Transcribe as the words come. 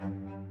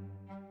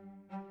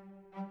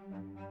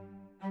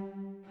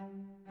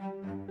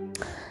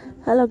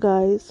Hello,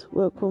 guys,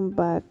 welcome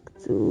back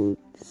to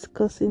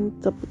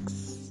Discussing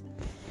Topics.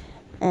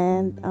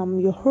 And I'm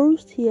your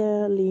host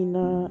here,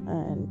 Lena,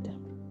 and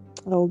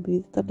I'll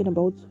be talking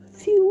about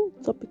few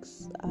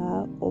topics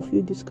or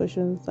few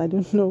discussions. I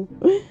don't know.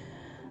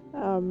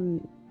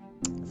 um,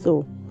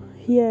 so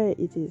here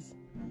it is.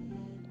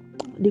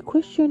 The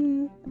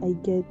question I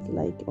get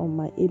on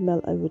my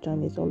email every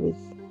time is always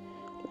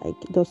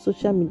does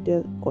social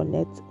media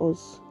connect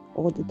us,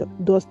 or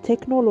does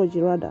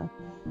technology rather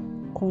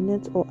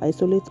connect or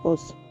isolate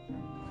us?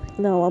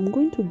 Now, I'm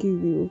going to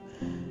give you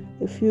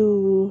a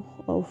few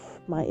of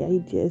my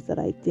ideas that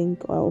I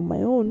think are on my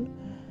own,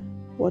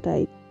 what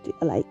I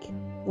like,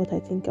 what I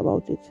think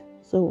about it.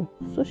 So,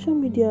 social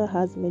media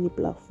has many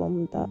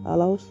platforms that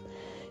allows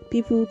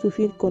people to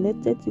feel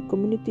connected to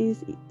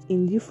communities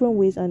in different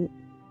ways, and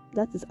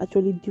that is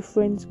actually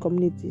different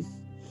communities.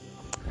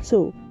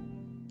 So,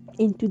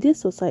 in today's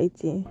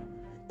society,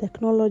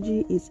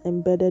 technology is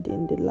embedded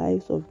in the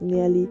lives of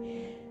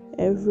nearly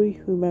every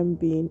human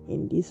being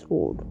in this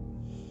world.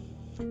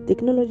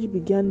 Technology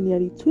began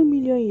nearly 2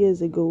 million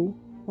years ago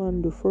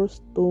when the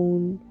first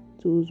stone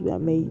tools were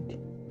made.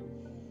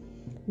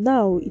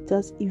 Now it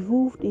has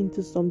evolved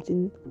into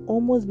something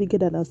almost bigger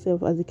than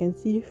ourselves. As you can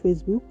see,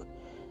 Facebook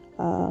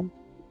um,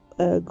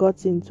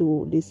 got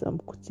into this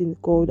thing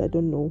called, I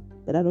don't know,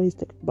 but I know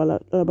it's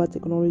about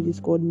technology. It's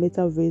called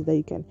metaverse, that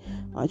you can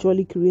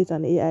actually create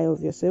an AI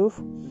of yourself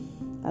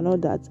and all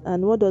that.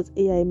 And what does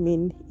AI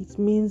mean? It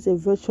means a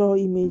virtual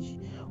image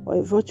or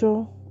a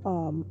virtual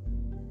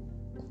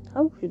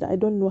I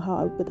don't know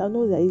how, but I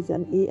know there is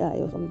an AI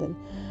or something,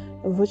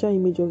 a virtual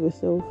image of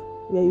yourself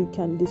where you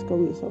can discuss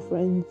with your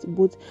friends.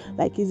 But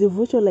it's a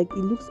virtual, it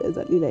looks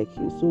exactly like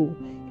you, so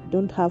you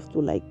don't have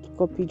to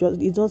copy.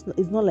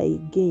 It's not like a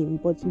game,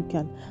 but you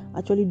can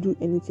actually do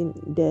anything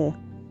there,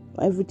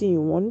 everything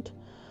you want.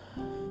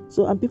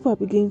 So, and people are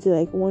beginning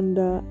to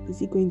wonder,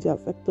 is it going to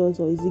affect us,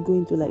 or is it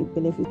going to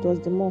benefit us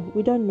the more?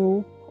 We don't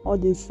know. All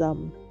these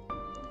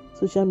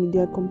social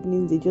media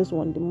companies, they just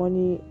want the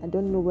money. I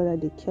don't know whether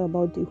they care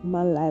about the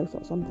human lives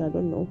or something. I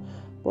don't know,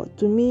 but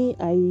to me,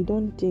 I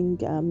don't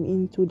think I'm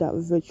into that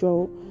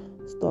virtual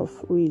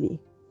stuff really.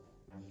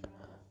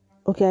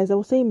 Okay, as I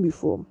was saying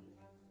before,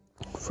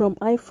 from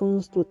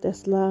iPhones to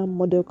Tesla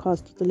model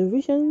cars to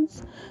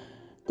televisions,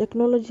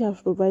 technology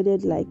has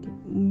provided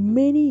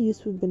many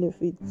useful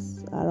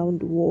benefits around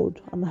the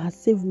world and has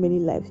saved many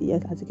lives.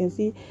 Yes, as you can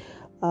see,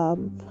 I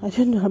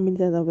don't know how many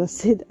times I've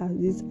said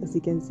as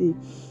you can see.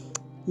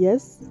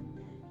 Yes,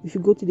 if you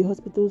go to the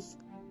hospitals,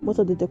 most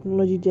of the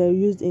technology they are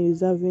used in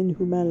preserving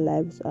human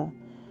lives are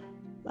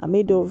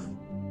made of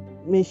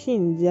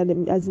machines.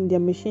 As in their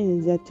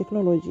machines, their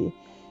technology.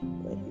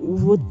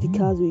 Both the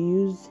cars we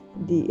use,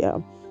 the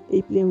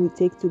airplane we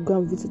take to go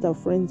and visit our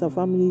friends, our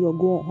family, or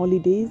go on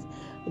holidays,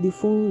 the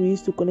phones we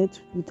use to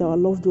connect with our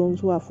loved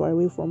ones who are far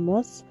away from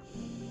us.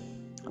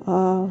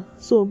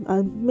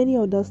 And many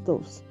other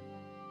stuffs.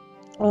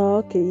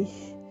 Okay,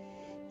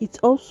 it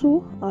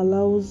also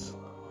allows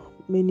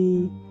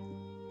many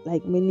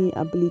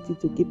ability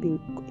to keep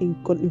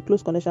in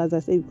close connection, as I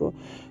said before,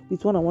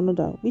 with one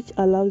another, which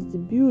allows the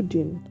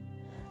building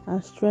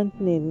and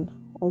strengthening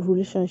of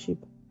relationship.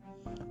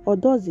 Or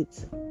does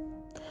it?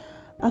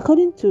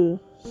 According to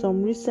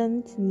some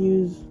recent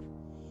news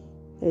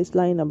that is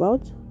lying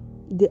about,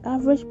 the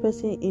average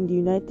person in the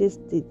United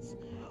States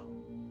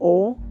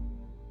or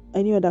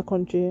any other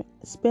country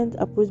spent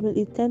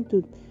approximately 10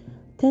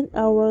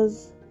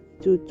 hours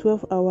to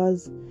 12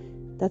 hours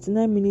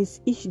 39 minutes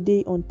each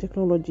day on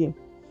technology,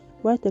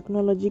 while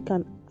technology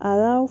can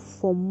allow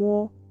for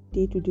more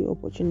day-to-day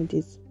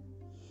opportunities.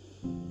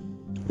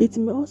 It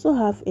may also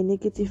have a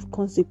negative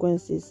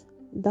consequences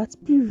that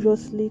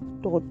previously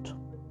thought.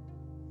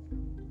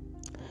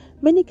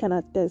 Many can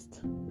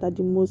attest that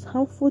the most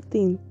harmful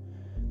thing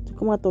to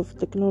come out of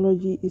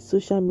technology is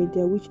social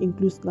media, which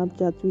includes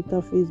Snapchat,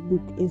 Twitter,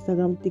 Facebook,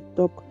 Instagram,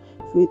 TikTok,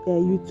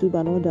 YouTube,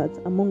 and all that,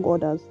 among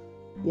others.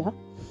 Yeah.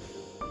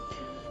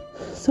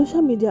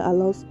 Social media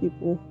allows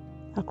people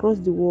across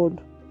the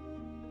world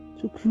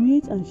to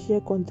create and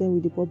share content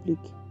with the public.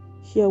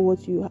 Share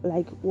what you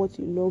like, what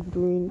you love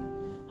doing,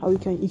 how you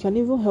can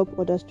even help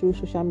others through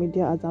social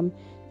media. As I'm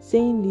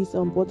saying this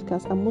on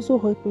podcast, I'm also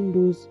helping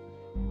those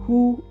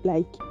who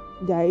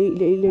they are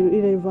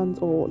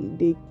irrelevant, or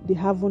they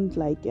haven't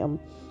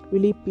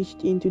really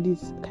pitched into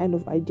these kind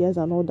of ideas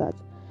and all that.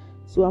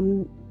 So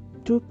I'm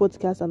through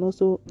podcast and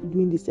also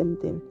doing the same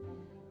thing.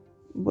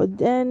 But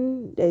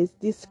then there's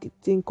this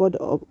thing called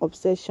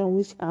obsession,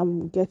 which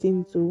I'm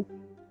getting to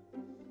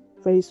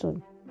very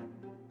soon.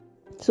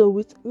 So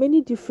with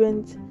many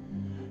different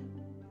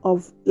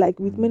social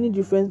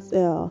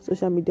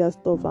media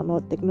stuff and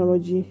all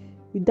technology,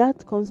 with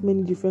that comes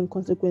many different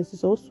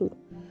consequences also.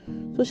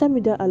 Social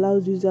media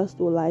allows users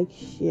to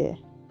share,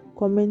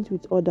 comment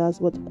with others,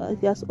 but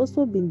it has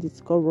also been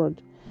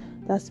discovered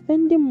that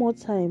spending more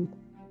time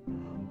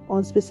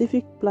on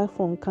specific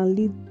platform can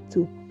lead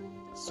to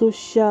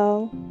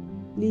socially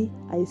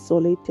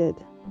isolated.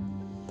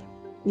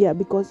 Yeah,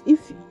 because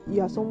if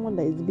you are someone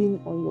that is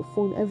being on your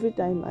phone every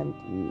time and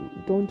you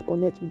don't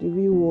connect with the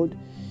real world,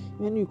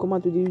 when you come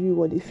out to the real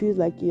world, it feels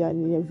like you are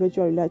in a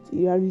virtual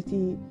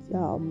reality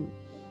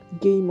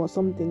game or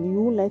something.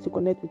 You won't like to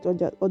connect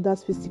with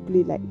others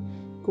physically, like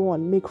go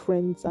and make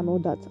friends and all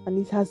that. And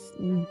it has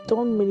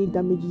done many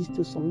damages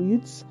to some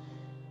youths.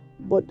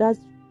 But that's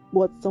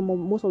what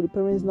most of the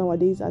parents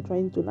nowadays are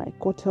trying to like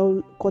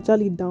curtail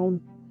it down.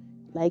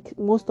 Like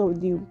most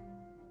of the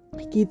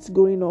kids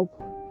growing up,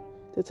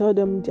 to tell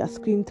them their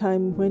screen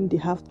time when they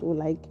have to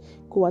like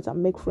go out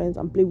and make friends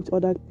and play with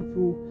other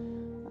people,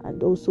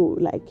 and also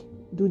like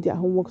do their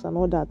homeworks and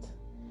all that.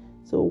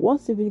 So one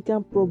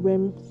significant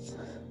problems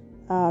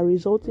are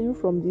resulting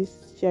from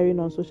this sharing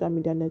on social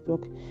media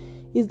network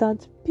is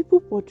that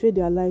people portray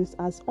their lives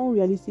as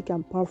unrealistic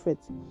and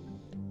perfect.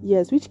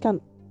 Yes, which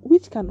can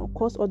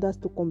cause others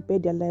to compare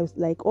their lives,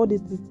 like all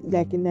this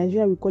like in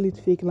Nigeria we call it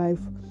fake life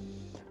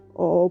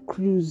or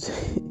cruise.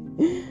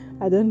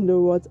 I don't know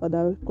what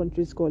other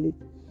countries call it.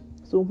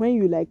 So when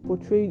you like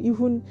portray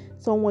even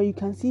someone, you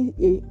can see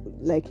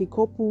a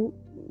couple,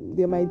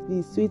 they might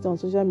be sweet on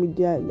social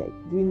media, like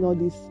doing all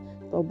this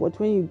stuff, but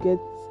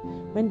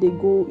when they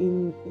go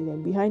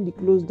in behind the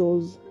closed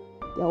doors,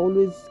 they're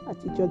always at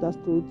each other's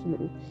throats,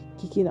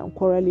 kicking and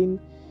quarreling.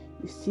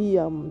 You see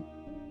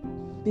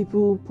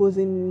people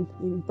posing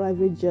in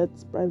private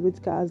jets,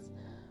 private cars,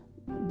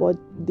 but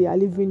they are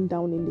living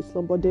down in the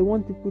slum. But they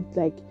want people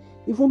like,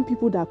 even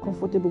people that are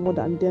comfortable more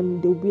than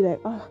them, they'll be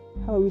like, how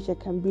I wish I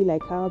can be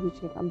like her, I wish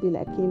I can be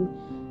like him.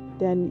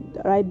 Then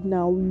right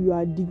now you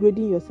are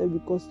degrading yourself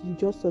because you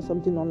just saw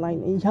something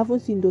online and you haven't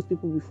seen those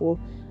people before,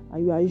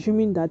 and you are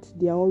assuming that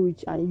they are all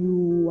rich and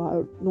you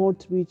are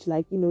not rich,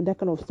 like that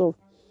kind of stuff.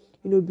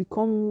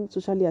 Become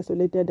socially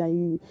isolated, and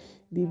you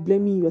be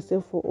blaming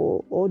yourself for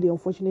all the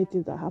unfortunate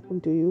things that happen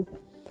to you.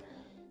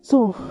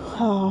 So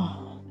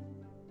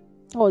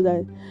all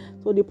that.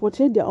 So they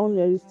portray their own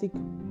realistic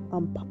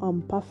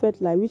and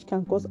perfect life, which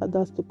can cause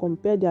others to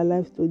compare their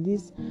lives to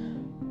these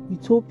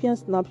utopian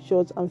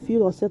snapshots and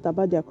feel upset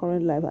about their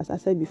current life. As I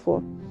said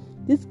before,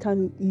 this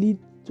can lead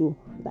to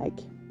like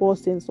poor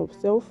sense of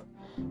self,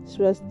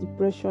 stress,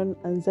 depression,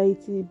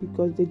 anxiety,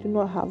 because they do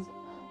not have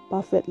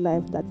perfect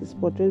life that is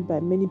portrayed by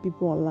many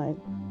people online.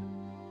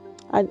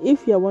 And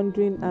if you're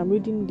wondering, I'm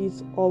reading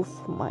this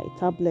off my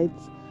tablet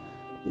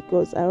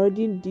because I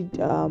already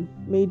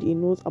made a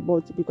note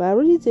about it, because I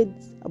already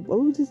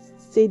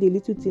said a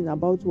little thing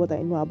about what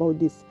I know about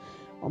this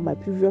on my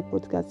previous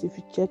podcast. If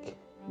you check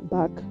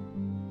back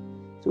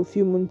to a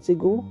few months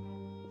ago,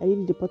 I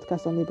did the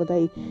podcast on it, but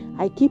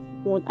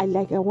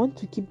I want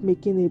to keep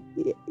making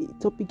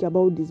a topic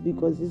about this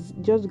because it's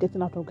just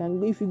getting out of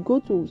hand. If you go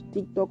to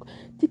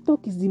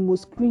TikTok is the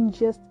most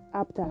cringiest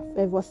app that I've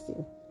ever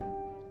seen,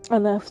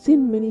 and I've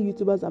seen many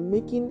YouTubers are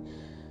making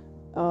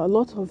a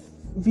lot of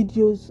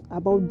videos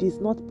about this,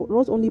 not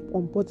only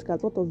on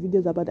podcast, a lot of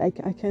videos about it.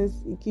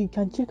 You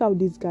can check out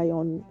this guy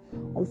on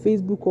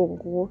Facebook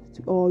or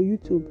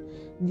YouTube,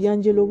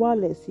 D'Angelo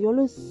Wallace. He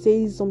always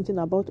says something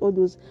about all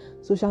those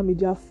social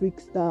media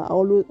freaks that are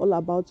all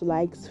about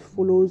likes,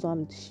 follows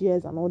and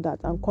shares and all that,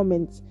 and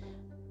comments,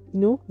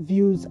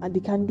 views, and they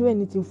can do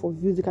anything for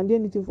views, they can do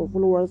anything for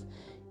followers.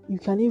 You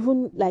can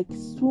even like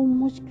so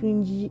much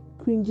cringy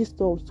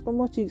stuff, so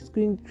much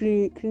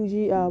cringy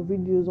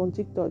videos on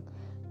TikTok,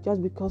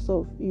 just because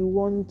of you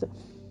want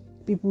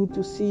people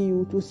to see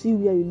you, to see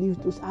where you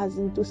live,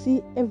 to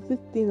see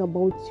everything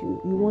about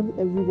you. You want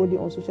everybody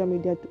on social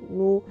media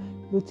to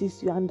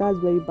notice you, and that's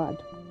very bad.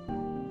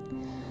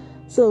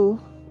 So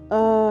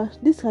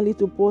this can lead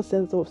to poor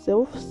sense of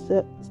self,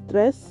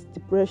 stress,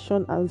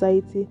 depression,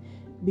 anxiety,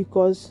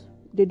 because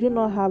they do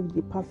not have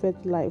the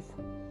perfect life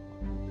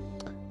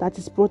that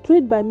is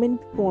portrayed by many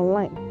people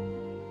online.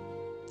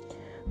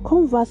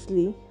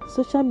 Conversely,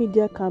 social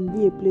media can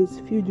be a place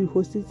filled with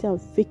hostility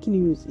and fake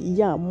news.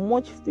 Yeah,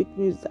 much fake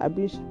news are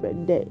being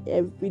spread there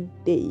every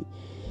day.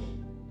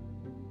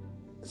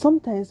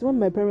 Sometimes when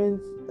my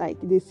parents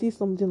they see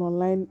something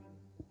online,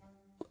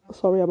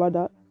 sorry about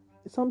that.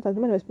 Sometimes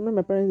when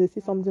my parents they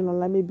see something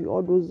online, maybe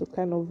all those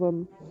kind of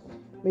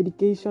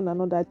medication and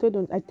all that,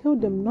 I tell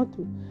them not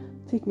to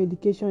take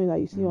medication that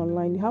you see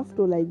online. You have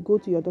to go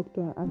to your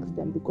doctor and ask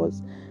them,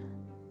 because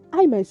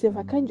I myself,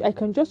 I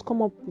can just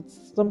come up with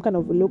some kind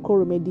of a local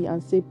remedy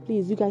and say,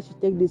 please, you guys should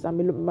take this.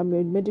 I'm a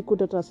medical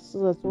doctor at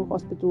so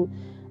hospital,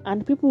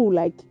 and people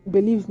will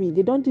believe me.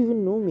 They don't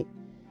even know me.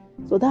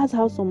 So that's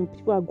how some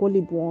people are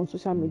gullible on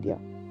social media.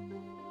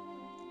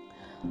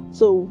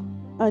 So,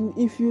 and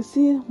if you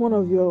see one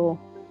of your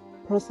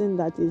person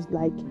that is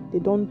they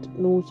don't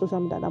know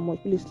social media that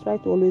much, please try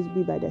to always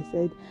be by their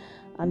side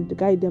and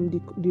guide them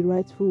the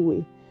rightful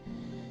way.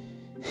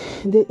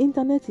 The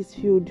internet is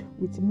filled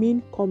with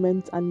mean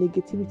comments and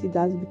negativity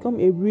that has become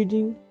a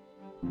breeding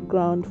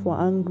ground for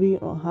angry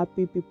or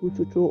unhappy people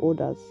to throw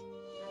others.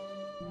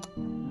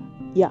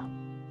 Yeah,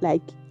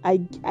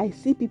 I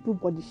see people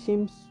body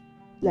shames,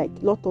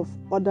 lot of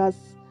others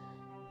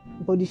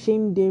body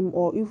shame them,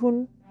 or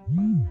even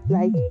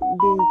they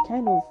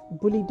kind of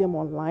bully them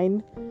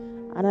online,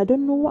 and I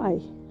don't know why.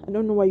 I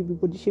don't know why you be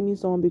body shaming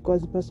someone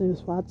because the person is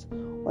fat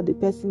or the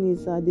person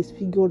is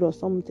disfigured or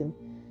something.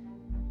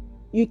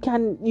 You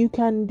can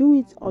do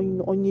it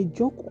on a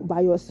joke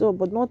by yourself,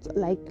 but not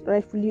like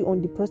rightfully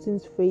on the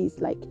person's face,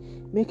 like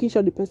making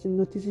sure the person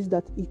notices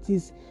that it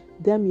is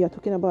them you're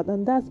talking about,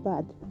 and that's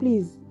bad.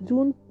 Please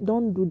don't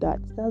do that.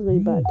 That's very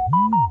bad.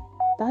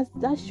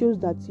 That shows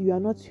that you are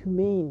not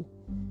humane.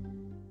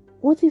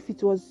 What if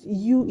it was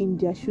you in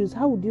their shoes?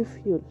 How would you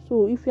feel?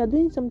 So if you are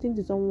doing something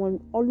to someone,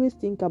 always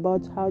think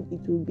about how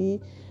it will be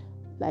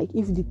like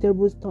if the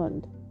tables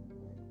turned.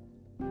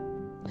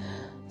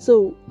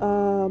 So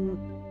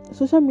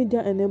social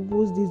media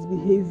enables this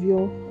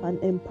behavior and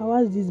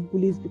empowers these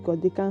bullies because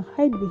they can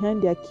hide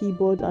behind their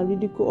keyboard and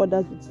ridicule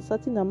others with a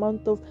certain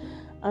amount of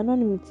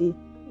anonymity.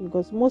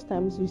 Because most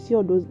times you see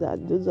all those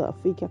are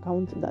fake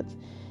accounts that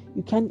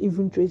you can't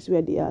even trace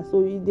where they are.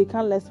 So they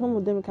can't, like some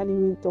of them can't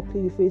even talk to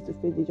you face to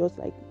face. They just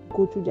like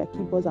go through their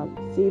keyboards and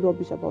say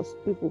rubbish about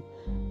people,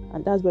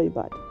 and that's very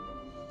bad.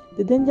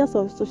 The dangers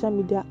of social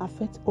media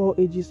affect all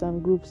ages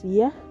and groups,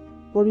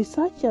 but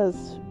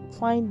researchers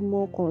find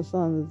more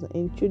concerns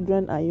in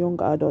children and young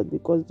adults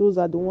because those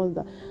are the ones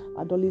that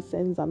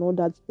adolescents and all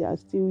that, they are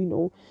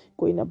still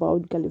going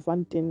about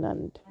gallivanting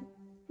and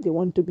they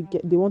want to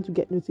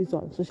get noticed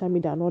on social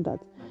media and all that.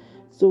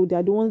 So they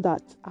are the ones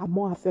that are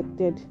more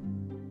affected,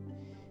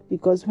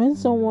 because when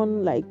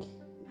someone like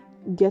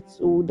gets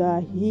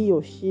older, he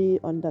or she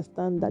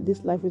understands that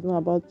this life is not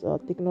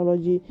about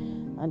technology,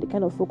 and they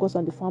kind of focus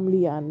on the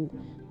family and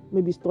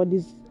maybe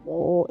studies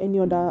or any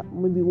other,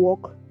 maybe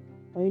work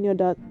or any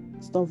other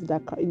stuff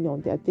that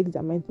that takes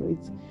their mind to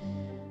it.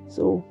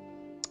 So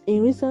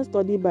in recent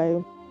study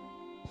by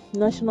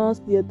National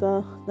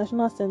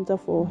Center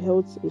for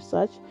Health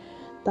Research,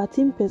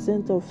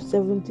 13% of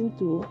 17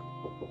 to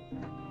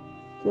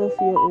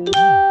 12-year-olds.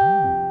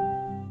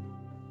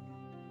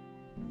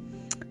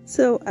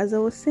 So as I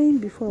was saying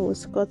before I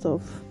was cut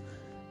off,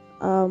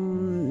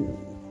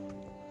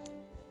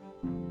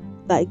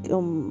 by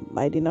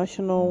the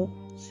National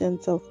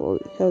Center for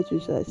Health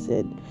Research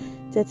said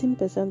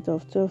 13%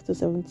 of 12 to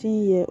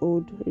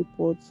 17-year-old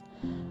reports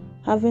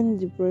having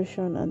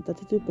depression and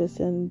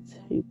 32%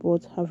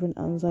 report having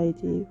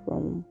anxiety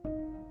from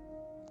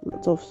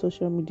lots of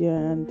social media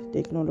and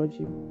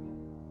technology.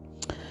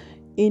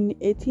 In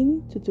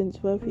 18 to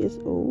 25 years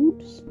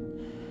olds,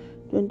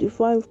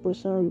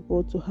 25%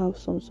 report to have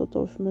some sort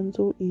of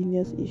mental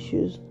illness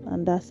issues,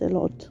 and that's a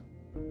lot.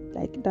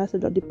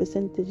 The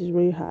percentage is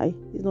very high.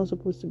 It's not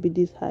supposed to be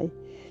this high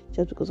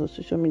just because of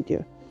social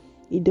media.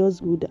 It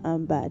does good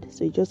and bad,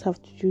 so you just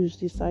have to choose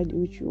the side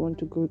which you want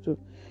to go to.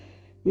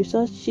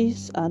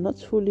 Researchers are not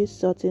fully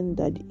certain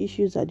that the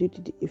issues are due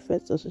to the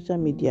effects of social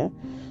media.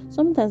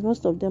 Sometimes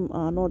most of them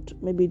are not.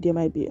 Maybe they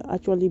might be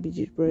actually be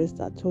depressed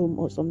at home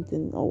or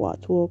something or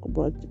at work,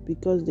 but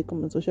because they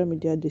come on social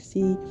media, they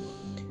see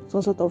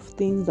some sort of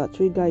things that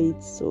trigger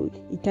it, so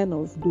it kind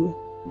of do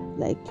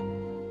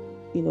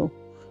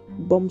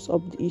bumps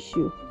up the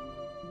issue.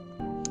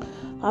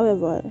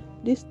 However,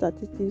 this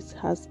statistics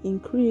has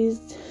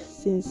increased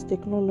since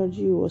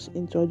technology was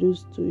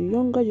introduced to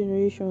younger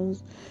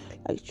generations,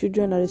 like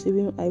children are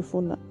receiving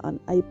iPhone and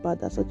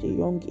iPad at such a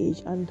young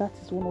age, and that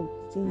is one of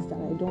the things that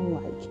I don't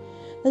like.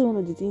 That's one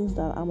of the things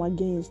that I'm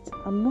against.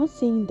 I'm not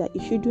saying that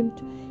you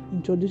shouldn't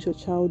introduce your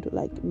child,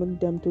 like make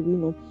them to be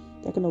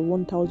that kind of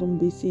 1000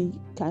 BC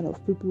kind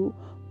of people,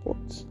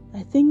 but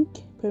I think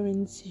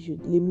parents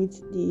should limit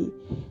the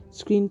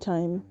screen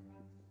time,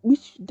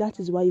 which that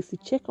is why if you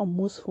check on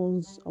most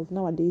phones of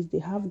nowadays, they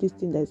have this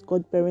thing that is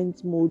called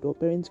parent mode or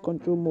parent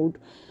control mode,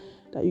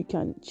 that you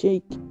can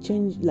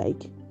change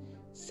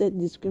set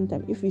the screen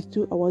time. If it's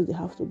 2 hours, they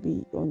have to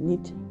be on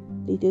it.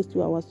 Latest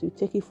 2 hours, you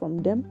take it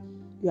from them,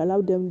 you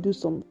allow them do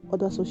some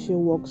other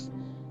social works,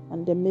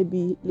 and then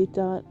maybe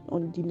later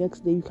on the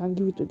next day you can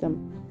give it to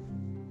them,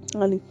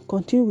 and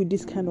continue with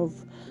this kind of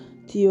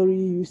theory.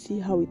 You see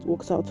how it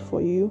works out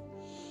for you.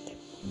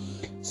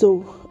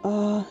 So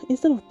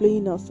instead of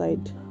playing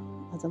outside,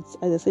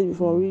 as I said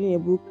before, reading a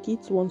book,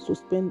 kids want to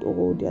spend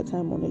all their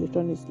time on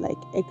electronics like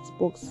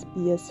Xbox,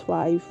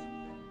 PS5,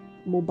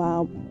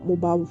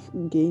 mobile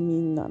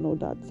gaming and all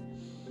that.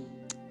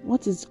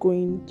 What is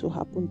going to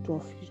happen to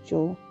our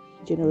future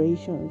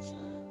generations?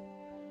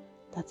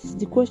 That is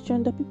the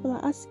question that people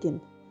are asking,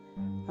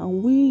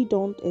 and we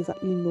don't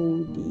exactly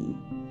know the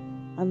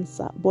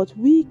answer, but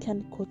we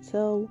can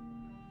tell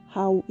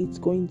how it's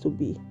going to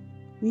be.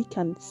 We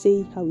can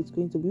say how it's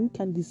going to be. We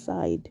can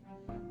decide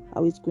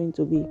how it's going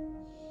to be.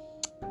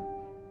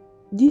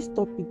 These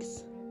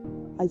topics,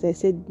 as I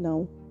said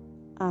now,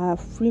 are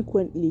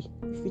frequently,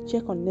 if you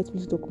check on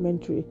Netflix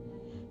documentary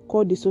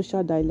called The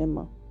Social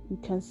Dilemma, you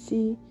can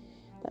see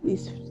that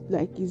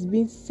it's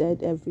being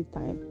said every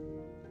time.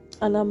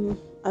 And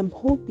I'm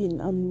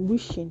hoping, I'm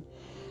wishing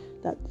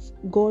that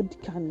God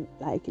can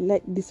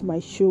let this my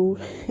show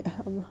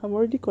I'm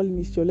already calling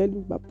it show, let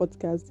my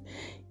podcast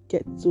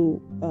get to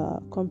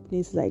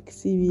companies like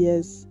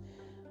CBS,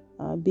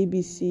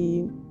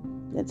 BBC,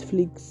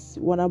 Netflix,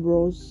 Warner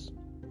Bros,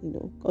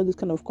 all those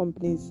kind of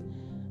companies,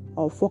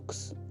 or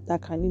Fox,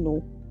 that can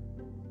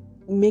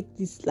make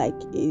this like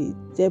a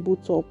table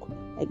talk,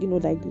 like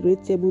like the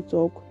Great Table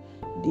Talk,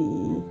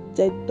 the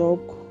TED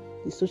Talk,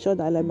 the Social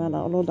Dilemma, and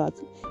all that.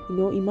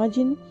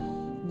 Imagine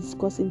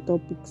discussing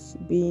topics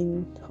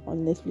being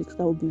on Netflix.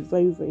 That would be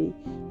very, very,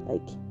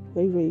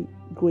 very, very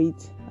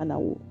great, and I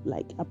will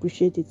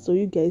appreciate it. So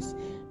you guys,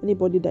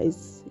 anybody that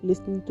is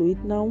listening to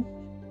it now,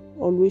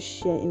 always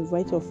share,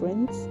 invite your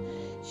friends,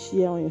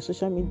 share on your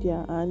social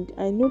media. And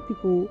I know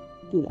people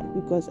do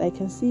because I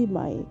can see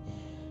my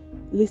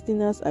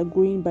listeners are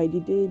growing by the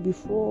day.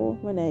 Before,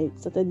 when I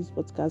started this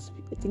podcast,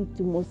 I think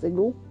 2 months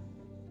ago,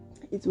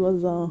 it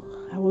was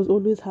I was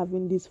always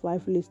having these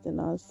 5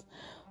 listeners,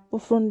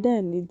 but from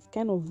then it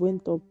kind of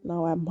went up.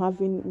 Now I'm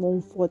having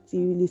 140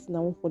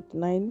 listeners,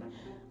 149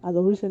 as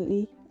of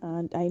recently,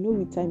 and I know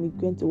with time it's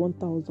going to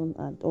 1,000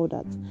 and all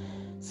that.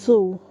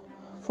 So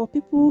for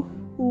people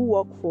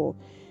who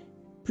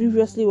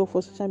previously work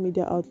for social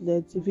media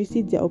outlets,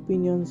 visit their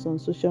opinions on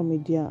social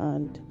media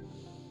and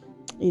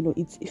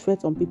its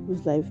effect on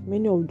people's life.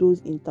 Many of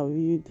those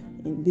interviewed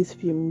in this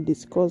film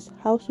discuss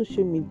how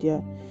social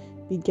media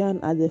began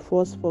as a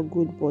force for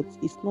good, but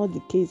it's not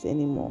the case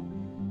anymore.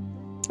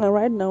 And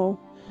right now,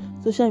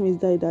 social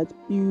media that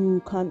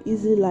you can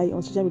easily lie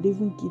on social media.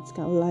 Even kids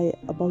can lie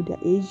about their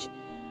age,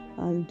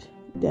 and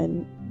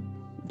then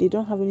they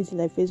don't have anything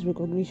like face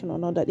recognition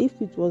or all that.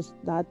 If it was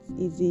that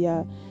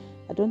easier,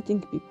 I don't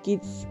think the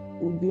kids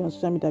would be on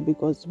social media,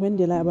 because when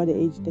they lie about their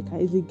age, they can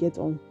easily get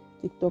on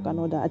TikTok and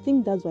all that. I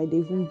think that's why they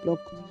even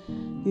blocked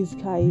this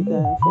guy.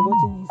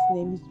 Forgotten his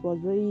name.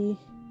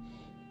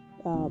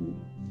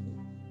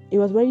 It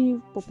was very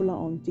popular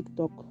on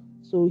TikTok.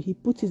 So he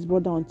put his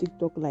brother on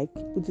TikTok,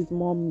 put his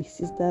mom, his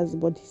sisters,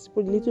 but his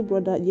little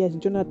brother, yes,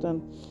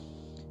 Jonathan.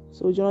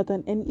 So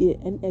Jonathan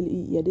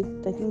NLE, yeah,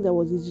 I think that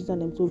was his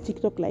username. So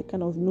TikTok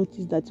kind of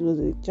noticed that it was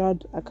a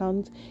child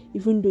account,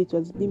 even though it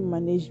was being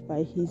managed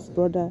by his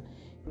brother.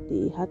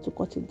 They had to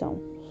cut it down.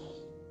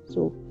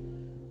 So,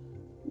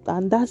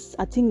 and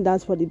I think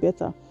that's for the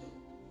better.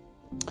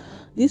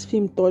 This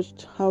film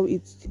touched how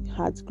it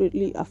had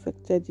greatly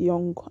affected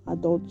young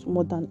adults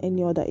more than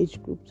any other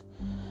age group,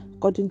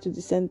 according to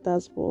the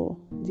Centers for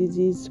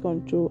Disease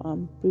Control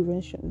and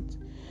Prevention.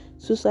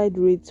 Suicide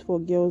rates for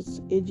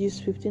girls ages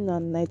 15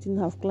 and 19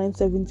 have climbed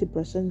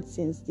 70%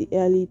 since the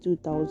early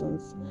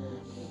 2000s.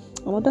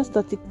 Another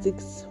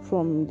statistics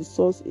from the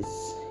source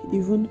is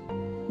even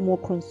more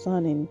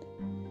concerning.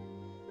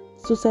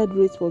 Suicide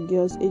rates for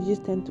girls ages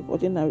 10 to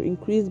 14 have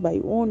increased by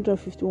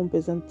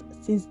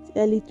 151% since the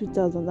early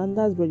 2000s, and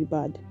that's very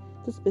bad.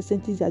 Those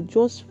percentages are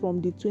just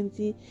from the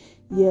 20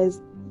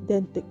 years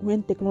then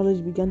when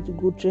technology began to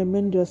grow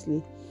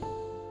tremendously.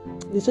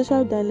 The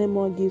Social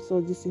Dilemma gives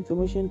us this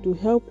information to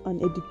help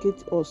and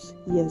educate us,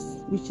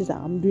 yes, which is what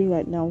I'm doing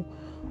right now,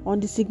 on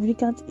the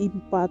significant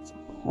impact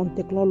on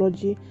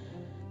technology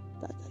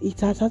that it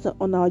has had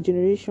on our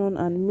generation,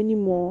 and many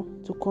more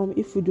to come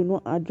if we do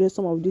not address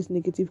some of these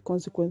negative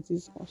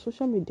consequences on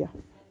social media,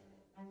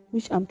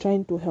 which I'm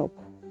trying to help,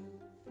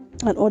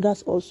 and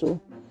others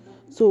also.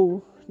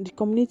 So the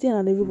community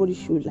and everybody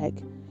should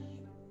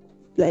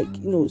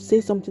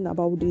say something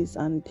about this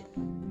and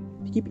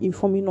keep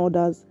informing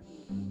others.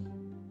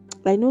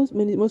 I know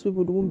most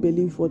people don't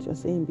believe what you're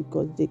saying,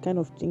 because they kind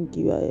of think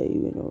you are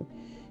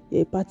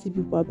a party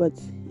people, but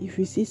if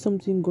you see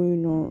something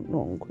going on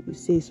wrong, you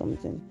say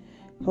something.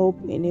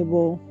 Help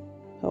enable,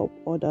 help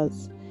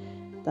others.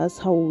 That's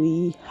how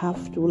we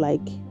have to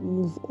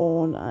move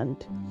on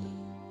and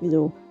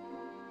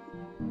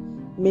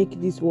make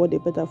this world a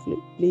better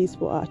place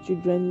for our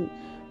children,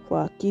 for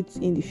our kids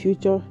in the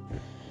future.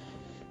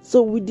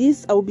 So with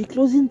this, I will be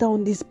closing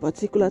down this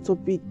particular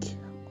topic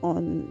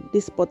on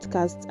this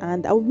podcast,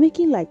 and I'll be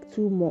making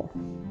 2 more.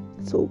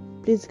 So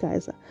please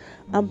guys,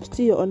 I'm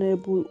still your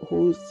honorable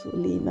host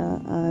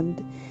Lena,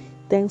 and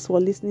thanks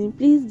for listening.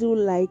 Please do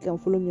like and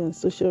follow me on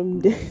social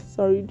media.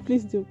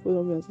 Please do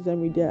follow me on social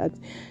media at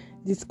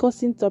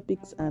Discussing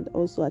Topics, and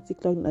also at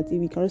TikTok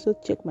TV. You can also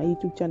check my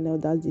YouTube channel.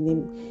 That's the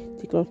name,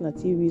 TikTok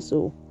TV.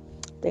 So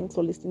thanks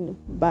for listening.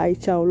 Bye,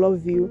 ciao,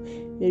 love you,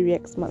 Merry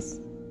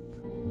Xmas.